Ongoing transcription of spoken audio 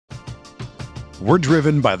We're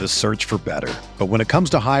driven by the search for better. But when it comes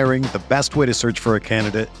to hiring, the best way to search for a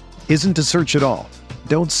candidate isn't to search at all.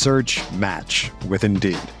 Don't search, match with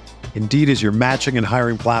Indeed. Indeed is your matching and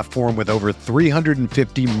hiring platform with over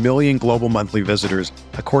 350 million global monthly visitors,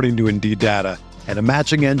 according to Indeed data, and a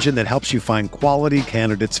matching engine that helps you find quality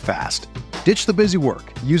candidates fast. Ditch the busy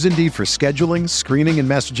work. Use Indeed for scheduling, screening, and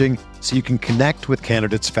messaging so you can connect with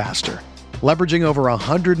candidates faster. Leveraging over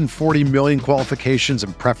 140 million qualifications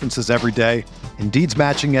and preferences every day, Indeed's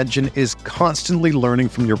matching engine is constantly learning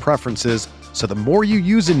from your preferences, so the more you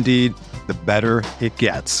use Indeed, the better it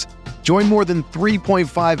gets. Join more than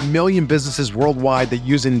 3.5 million businesses worldwide that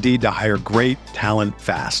use Indeed to hire great talent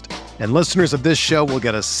fast. And listeners of this show will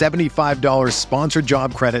get a $75 sponsored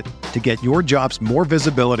job credit to get your jobs more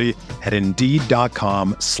visibility at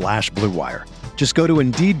Indeed.com/Blue Wire. Just go to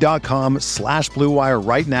Indeed.com/Blue Wire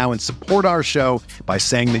right now and support our show by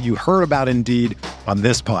saying that you heard about Indeed on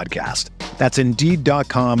this podcast. That's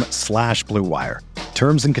Indeed.com/Blue Wire.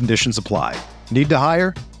 Terms and conditions apply. Need to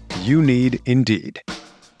hire? You need Indeed.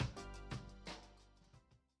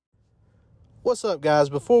 What's up, guys?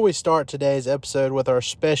 Before we start today's episode with our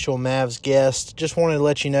special Mavs guest, just wanted to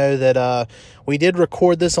let you know that we did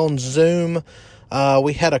record this on Zoom.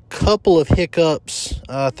 We had a couple of hiccups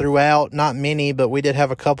throughout, not many, but we did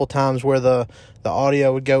have a couple times where the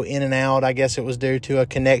audio would go in and out. I guess it was due to a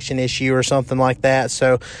connection issue or something like that.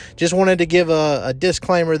 So just wanted to give a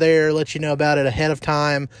disclaimer there, let you know about it ahead of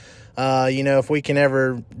time. If we can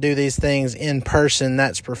ever do these things in person,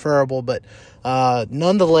 that's preferable. But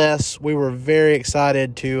nonetheless, we were very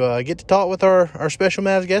excited to get to talk with our special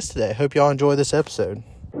Mavs guest today. Hope y'all enjoy this episode.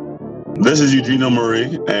 This is Eugene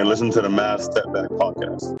Omoruyi, and listen to the Mavs Step Back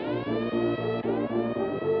podcast.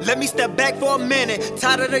 Let me step back for a minute,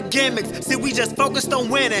 tired of the gimmicks. See, we just focused on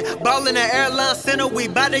winning. Ball in the airline center, we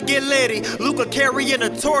bout to get litty. Luka carrying a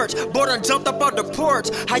torch, boy done jumped up on the porch.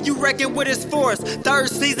 How you reckon with his force? Third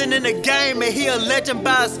season in the game, and he a legend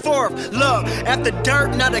by his fourth. Look, after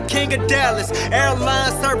Dirk, now the king of Dallas.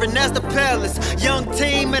 Airline serving as the palace. Young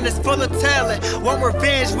team, and it's full of talent. Want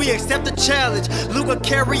revenge, we accept the challenge. Luka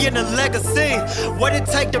carrying a legacy. What it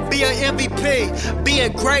take to be an MVP?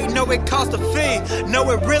 Being great, know it costs a fee. Know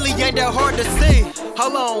it really ain't that hard to see.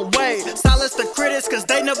 Hold on, wait. Silence the critics, cause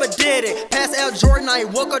they never did it. Past Al Jordan, I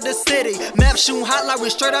ain't woke up the city. Map shooting hot like we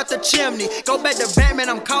straight out the chimney. Go back to Batman,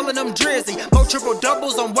 I'm calling them Drizzy. More triple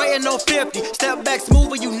doubles, I'm waiting on 50. Step back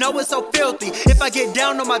smoother, you know it's so filthy. If I get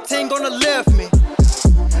down on my team, gonna lift me.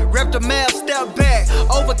 Rep the Mavs, step back,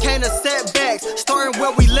 overcame the setbacks, starting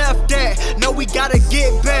where we left at. No, we gotta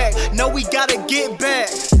get back, no, we gotta get back.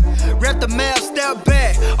 Rep the Mavs, step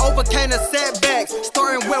back, overcame the setbacks,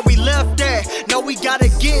 starting where we left at. No, we gotta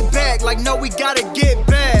get back, like no, we gotta get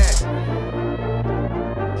back.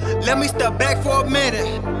 Let me step back for a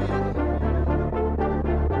minute.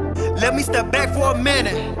 Let me step back for a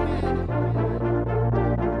minute.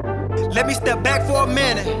 Let me step back for a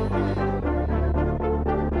minute.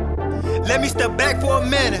 Let me step back for a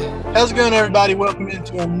minute. How's it going, everybody? Welcome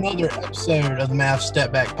into another episode of the Mavs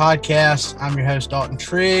Step Back podcast. I'm your host, Dalton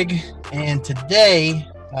Trigg, and today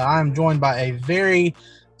I'm joined by a very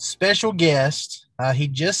special guest. He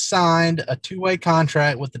just signed a two-way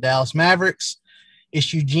contract with the Dallas Mavericks.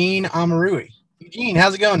 It's Eugene Omoruyi. Eugene,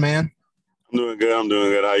 how's it going, man? I'm doing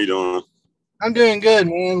good. How you doing? I'm doing good,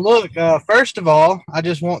 man. Look, first of all, I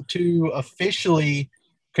just want to officially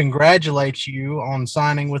congratulate you on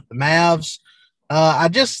signing with the Mavs. I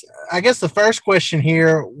guess the first question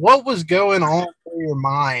here, what was going on through your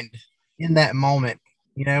mind in that moment?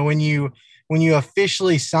 You know, when you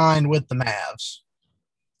officially signed with the Mavs?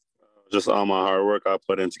 Just all my hard work I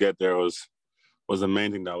put in to get there was the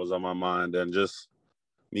main thing that was on my mind, and just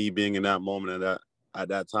me being in that moment at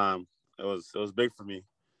that time, it was big for me.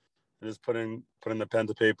 And just putting the pen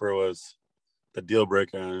to paper was the deal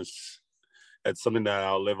breaker, and it's something that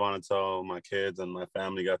I'll live on until my kids and my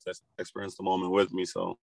family got to experience the moment with me.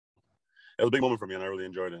 So it was a big moment for me, and I really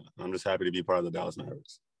enjoyed it. I'm just happy to be part of the Dallas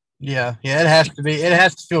Mavericks. Yeah, it has to be. It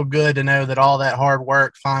has to feel good to know that all that hard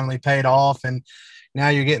work finally paid off, and now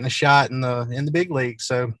you're getting a shot in the big league.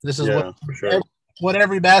 So this is what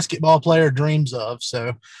every basketball player dreams of.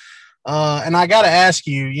 So, and I got to ask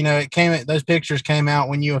you, those pictures came out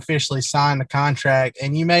when you officially signed the contract,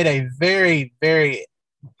 and you made a very, very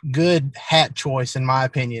good hat choice, in my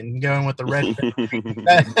opinion, going with the red.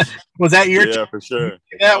 Was that your? Yeah, for sure.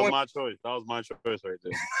 That was my choice. That was my choice right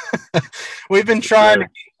there. We've been trying.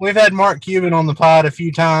 We've had Mark Cuban on the pod a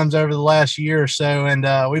few times over the last year or so, and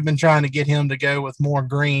we've been trying to get him to go with more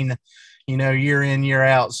green, year in, year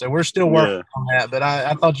out. So we're still working on that. But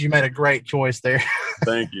I thought you made a great choice there.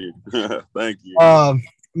 Thank you. Thank you.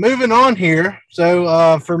 moving on here.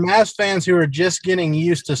 So for Mavs fans who are just getting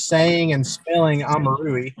used to saying and spelling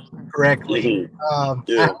Omoruyi correctly, I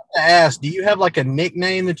Yeah. have to ask, do you have like a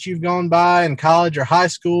nickname that you've gone by in college or high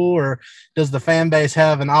school, or does the fan base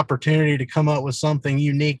have an opportunity to come up with something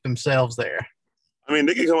unique themselves there? I mean,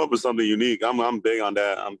 they can come up with something unique. I'm big on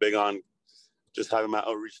that. I'm big on just having my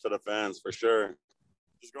outreach to the fans for sure.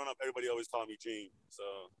 Just growing up, everybody always called me Eugene, so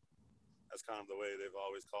that's kind of the way they've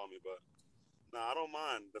always called me. But no, I don't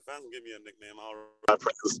mind. The fans will give me a nickname. My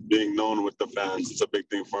presence being known with the fans, it's a big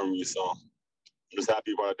thing for me. So I'm just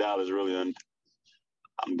happy about Dallas, really, and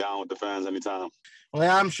I'm down with the fans anytime. Well,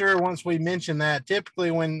 I'm sure once we mention that,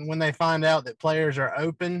 typically when they find out that players are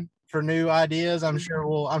open for new ideas, I'm sure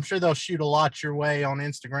they'll shoot a lot your way on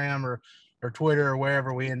Instagram or Twitter or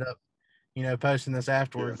wherever we end up, posting this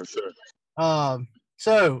afterwards. Yeah, for sure.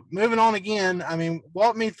 So moving on again, I mean,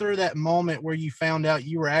 walk me through that moment where you found out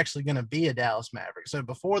you were actually going to be a Dallas Maverick. So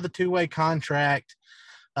before the two-way contract,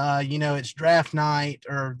 it's draft night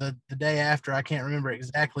or the day after. I can't remember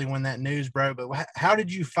exactly when that news broke, but how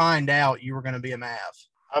did you find out you were going to be a Mav?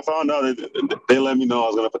 I found out they let me know I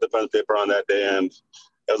was going to put the pen and paper on that day, and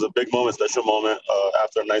it was a big moment, special moment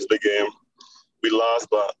after a nice big game. We lost,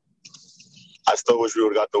 but I still wish we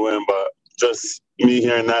would have got the win, but just me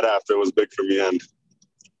hearing that after was big for me, and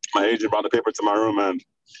my agent brought the paper to my room, and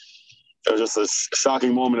it was just a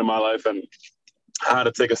shocking moment in my life, and I had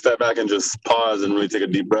to take a step back and just pause and really take a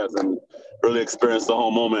deep breath and really experience the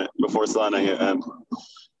whole moment before signing it. And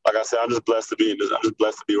like I said, I'm just blessed to be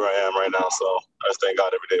where I am right now. So I just thank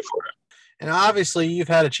God every day for it. And obviously, you've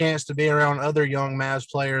had a chance to be around other young Mavs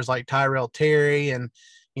players like Tyrell Terry and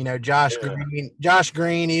Josh Green. Josh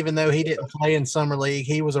Green, even though he didn't play in summer league,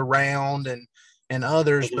 he was around and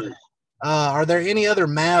others. Mm-hmm. But are there any other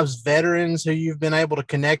Mavs veterans who you've been able to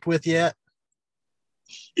connect with yet?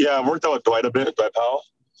 Yeah, I've worked out with Dwight Powell,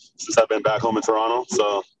 since I've been back home in Toronto.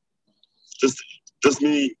 So just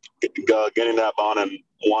me getting that bond and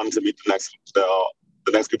wanting to meet the next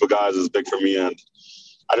group of guys is big for me. And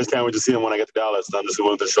I just can't wait to see them when I get to Dallas. I'm just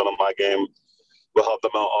willing to show them my game will help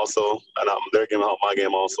them out also, and their game will help my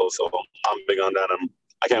game also. So I'm big on that, and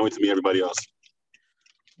I can't wait to meet everybody else.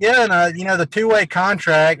 Yeah, and the two-way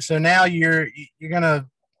contract. So now you're gonna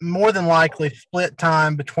more than likely split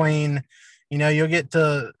time between. You'll get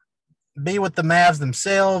to be with the Mavs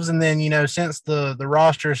themselves, and then since the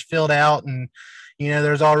roster is filled out, and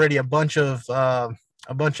there's already a bunch of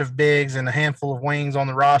bigs and a handful of wings on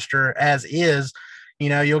the roster as is.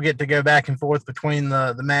 You'll get to go back and forth between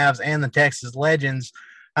the Mavs and the Texas Legends.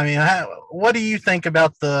 I mean, what do you think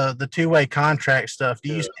about the two-way contract stuff?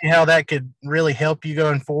 Do you see how that could really help you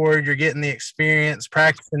going forward? You're getting the experience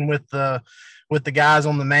practicing with the guys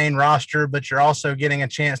on the main roster, but you're also getting a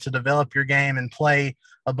chance to develop your game and play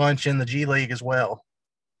a bunch in the G League as well.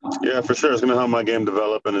 Yeah, for sure. It's going to help my game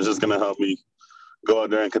develop, and it's just going to help me go out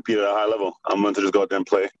there and compete at a high level. I'm going to just go out there and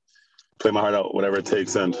play my heart out, whatever it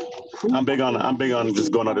takes. And I'm big on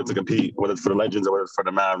just going out there to compete, whether it's for the Legends or whether it's for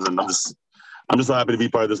the Mavs. And I'm just so happy to be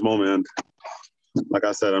part of this moment. And like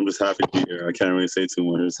I said, I'm just happy to be here. I can't really say too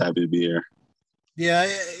much. I'm just happy to be here. Yeah,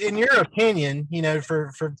 in your opinion,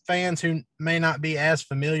 for fans who may not be as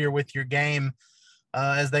familiar with your game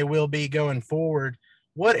as they will be going forward,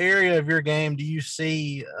 what area of your game do you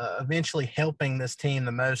see eventually helping this team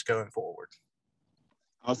the most going forward?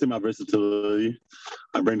 I'll say my versatility.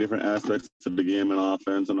 I bring different aspects to the game and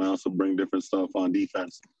offense, and I also bring different stuff on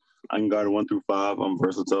defense. I can guard 1 through 5. I'm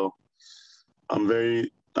versatile. I'm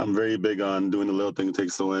very big on doing the little things it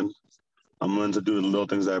takes to win. I'm willing to do the little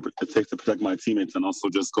things that it takes to protect my teammates, and also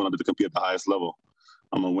just going up to compete at the highest level.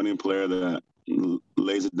 I'm a winning player that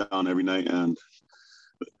lays it down every night, and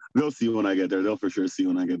they'll see when I get there. They'll for sure see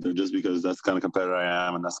when I get there, just because that's the kind of competitor I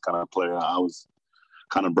am, and that's the kind of player I was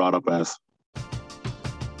kind of brought up as.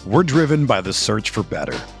 We're driven by the search for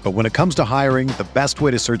better. But when it comes to hiring, the best way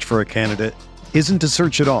to search for a candidate isn't to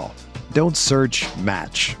search at all. Don't search,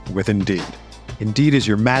 match with Indeed. Indeed is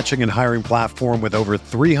your matching and hiring platform with over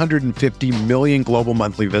 350 million global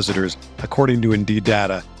monthly visitors, according to Indeed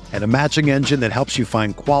data, and a matching engine that helps you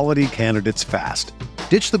find quality candidates fast.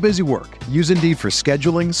 Ditch the busy work. Use Indeed for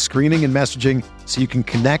scheduling, screening, and messaging so you can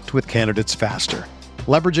connect with candidates faster.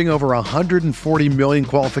 Leveraging over 140 million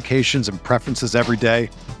qualifications and preferences every day,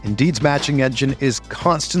 Indeed's matching engine is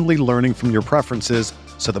constantly learning from your preferences,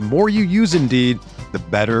 so the more you use Indeed, the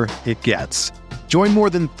better it gets. Join more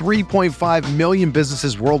than 3.5 million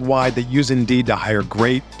businesses worldwide that use Indeed to hire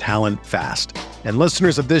great talent fast. And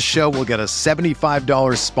listeners of this show will get a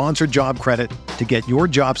 $75 sponsored job credit to get your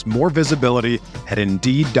jobs more visibility at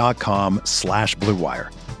Indeed.com/Blue Wire.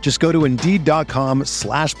 Just go to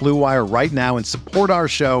Indeed.com/Blue Wire right now and support our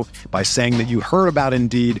show by saying that you heard about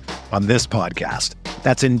Indeed on this podcast.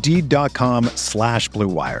 That's Indeed.com/Blue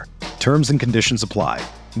Wire. Terms and conditions apply.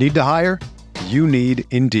 Need to hire? You need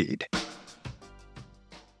Indeed.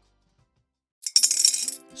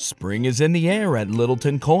 Spring is in the air at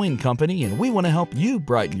Littleton Coin Company, and we want to help you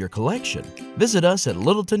brighten your collection. Visit us at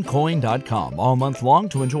littletoncoin.com all month long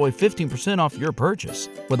to enjoy 15% off your purchase.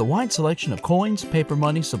 With a wide selection of coins, paper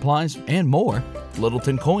money, supplies, and more,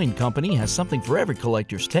 Littleton Coin Company has something for every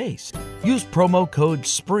collector's taste. Use promo code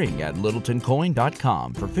SPRING at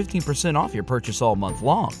littletoncoin.com for 15% off your purchase all month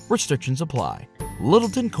long. Restrictions apply.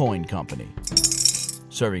 Littleton Coin Company.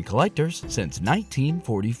 Serving collectors since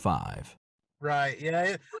 1945. Right.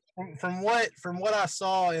 Yeah. From what I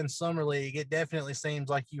saw in Summer League, it definitely seems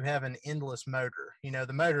like you have an endless motor. You know,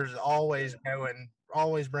 the motor's always going,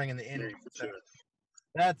 always bringing the energy. So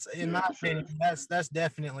that's, in my opinion, that's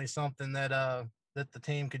definitely something that that the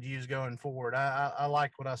team could use going forward. I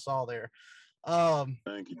like what I saw there.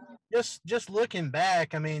 Thank you. Just looking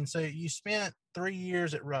back, I mean, so you spent 3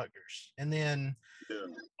 years at Rutgers, and then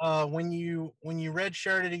when you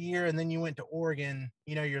redshirted a year and then you went to Oregon,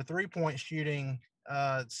 you know, your 3-point shooting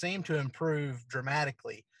seemed to improve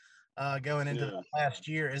dramatically going into the last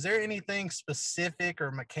year. Is there anything specific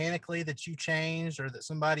or mechanically that you changed or that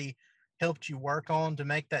somebody helped you work on to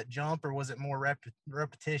make that jump, or was it more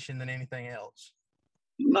repetition than anything else?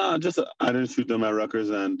 Nah, just I didn't shoot them at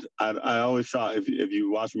Rutgers, and I always shot. If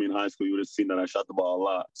you watched me in high school, you would have seen that I shot the ball a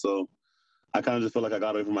lot. So I kind of just feel like I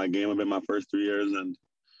got away from my game a bit my first 3 years, and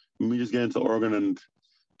me just getting to Oregon and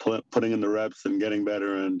putting in the reps and getting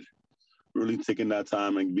better and really taking that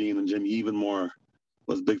time and being in the gym even more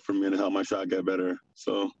was big for me and helped my shot get better.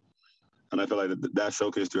 So, and I feel like that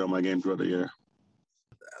showcased throughout my game throughout the year.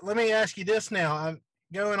 Let me ask you this now. I'm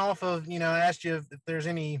going off of, you know, I asked you if there's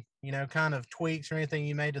any, you know, kind of tweaks or anything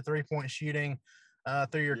you made to 3-point shooting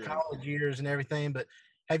through your college years and everything, but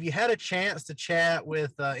have you had a chance to chat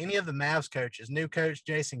with any of the Mavs coaches, new coach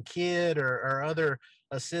Jason Kidd or other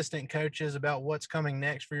assistant coaches about what's coming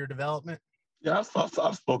next for your development? Yeah,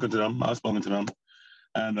 I've spoken to them.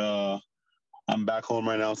 And I'm back home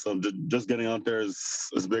right now, so just getting out there is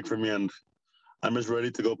big for me, and I'm just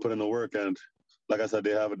ready to go put in the work. And like I said,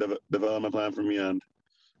 they have a development plan for me, and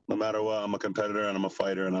no matter what, I'm a competitor and I'm a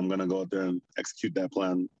fighter, and I'm going to go out there and execute that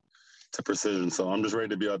plan to precision. So I'm just ready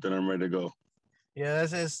to be out there and I'm ready to go. Yeah,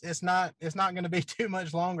 it's not going to be too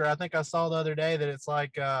much longer. I think I saw the other day that it's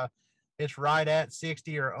like it's right at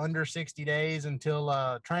 60 or under 60 days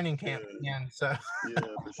until training camp begins. So yeah,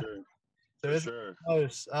 for sure. So it's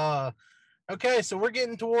close. Okay, so we're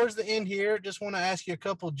getting towards the end here. Just want to ask you a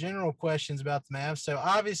couple general questions about the Mavs. So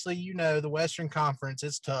obviously, you know, the Western Conference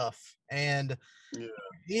is tough, and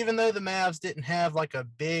even though the Mavs didn't have like a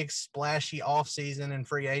big splashy offseason and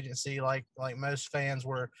free agency like most fans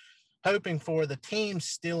were hoping for, the team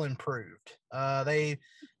still improved. They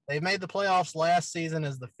made the playoffs last season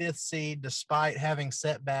as the 5th seed, despite having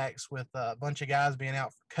setbacks with a bunch of guys being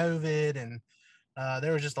out for COVID, and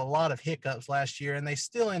there was just a lot of hiccups last year, and they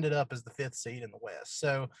still ended up as the 5th seed in the West.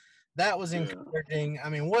 So that was encouraging. I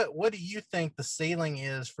mean, what do you think the ceiling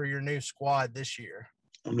is for your new squad this year?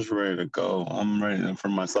 I'm just ready to go. I'm ready for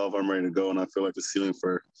myself. I'm ready to go, and I feel like the ceiling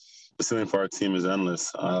for our team is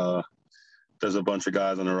endless. There's a bunch of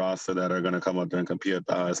guys on the roster that are going to come out there and compete at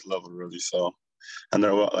the highest level, really. So, and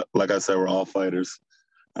they're, like I said, we're all fighters,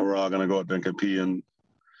 and we're all going to go out there and compete and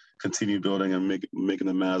continue building and making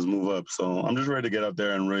the Mavs move up. So I'm just ready to get out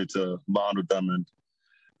there and ready to bond with them, and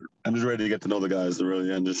I'm just ready to get to know the guys,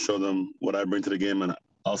 really, and just show them what I bring to the game, and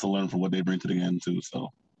also learn from what they bring to the game too. So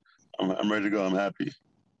I'm ready to go. I'm happy.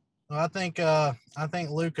 Well, I think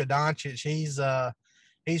Luka Doncic,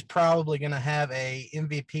 he's probably going to have a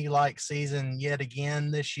MVP-like season yet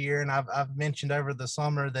again this year. And I've mentioned over the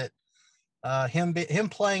summer that him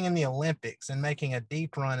playing in the Olympics and making a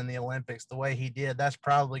deep run in the Olympics the way he did, that's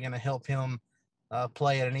probably going to help him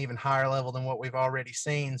play at an even higher level than what we've already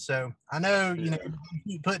seen. So I know, you know, you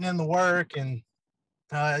keep putting in the work, and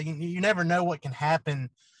you never know what can happen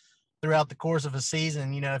throughout the course of a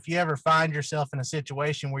season. You know, if you ever find yourself in a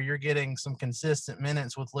situation where you're getting some consistent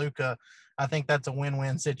minutes with Luka, I think that's a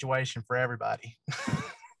win-win situation for everybody.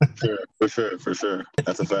 For sure.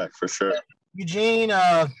 That's a fact, for sure. Eugene,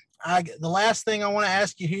 the last thing I want to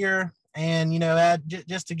ask you here, and, you know,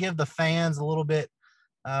 just to give the fans a little bit,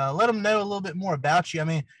 let them know a little bit more about you. I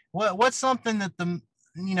mean, what's something that the,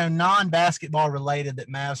 you know, non-basketball related that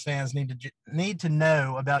Mavs fans need to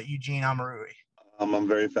know about Eugene Omoruyi? I'm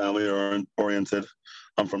very family oriented.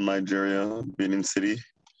 I'm from Nigeria, Benin City.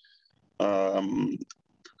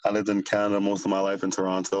 I lived in Canada most of my life in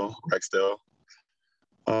Toronto, Rexdale.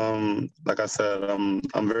 Like I said, I'm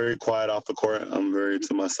very quiet off the court. I'm very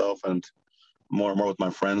to myself and more with my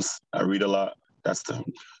friends. I read a lot. That's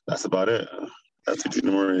about it. That's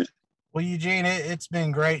Eugene Omoruyi. Well, Eugene, it's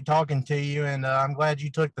been great talking to you, and I'm glad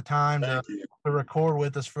you took the time to record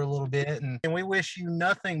with us for a little bit. And we wish you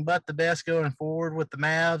nothing but the best going forward with the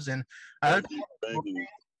Mavs. And I hope you have a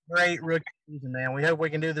great rookie season, man. We hope we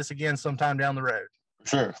can do this again sometime down the road.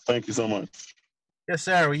 Sure. Thank you so much. Yes,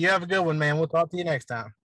 sir. Well, you have a good one, man. We'll talk to you next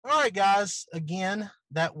time. All right, guys. Again,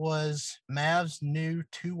 that was Mavs' new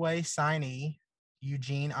two-way signee,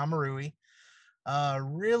 Eugene Omoruyi.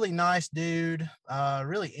 Really nice dude,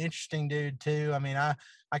 really interesting dude too. I mean, I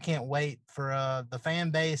can't wait for the fan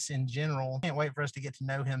base in general. Can't wait for us to get to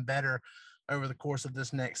know him better over the course of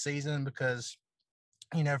this next season because,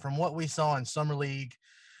 you know, from what we saw in Summer League,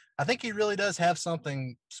 I think he really does have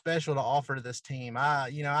something special to offer to this team.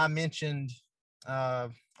 I mentioned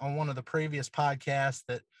on one of the previous podcasts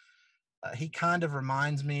that he kind of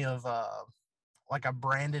reminds me of like a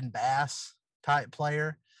Brandon Bass type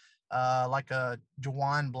player. Like a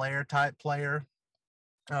Jawan Blair type player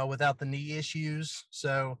without the knee issues.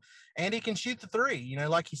 So, and he can shoot the three. You know,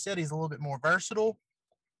 like he said, he's a little bit more versatile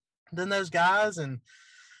than those guys. And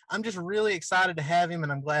I'm just really excited to have him,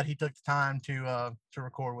 and I'm glad he took the time to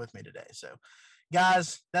record with me today. So,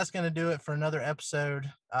 guys, that's going to do it for another episode.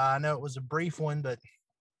 I know it was a brief one, but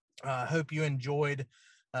I hope you enjoyed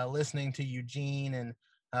listening to Eugene,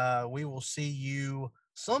 and we will see you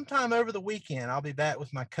sometime over the weekend. I'll be back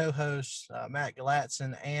with my co-hosts, Matt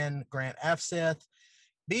Galatson and Grant Afseth.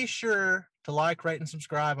 Be sure to like, rate, and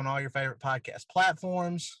subscribe on all your favorite podcast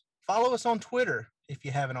platforms. Follow us on Twitter if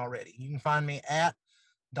you haven't already. You can find me at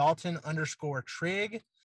Dalton_Trigg,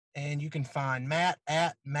 and you can find Matt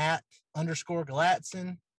at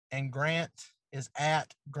Matt_Galatson, and Grant is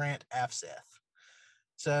at Grant Afseth.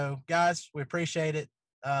 So, guys, we appreciate it.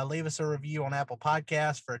 Leave us a review on Apple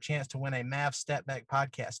Podcasts for a chance to win a Mavs Step Back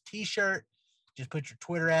Podcast t-shirt. Just put your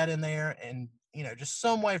Twitter ad in there and, you know, just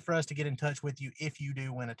some way for us to get in touch with you if you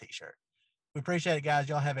do win a t-shirt. We appreciate it, guys.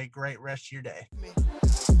 Y'all have a great rest of your day.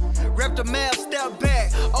 Rep the Mavs, step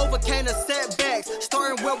back, overcame the setbacks,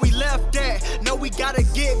 starting where we left at. No, we gotta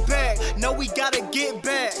get back. No, we gotta get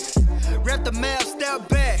back. Rep the Mavs, step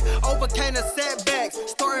back, overcame the setbacks,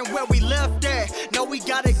 starting where we left at. No, we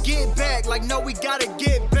gotta get back. Like, no, we gotta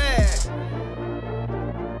get back.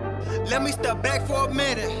 Let me step back for a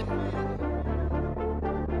minute.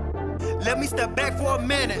 Let me step back for a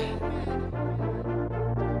minute.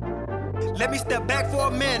 Let me step back for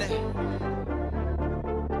a minute.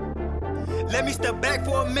 Let me step back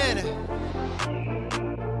for a minute.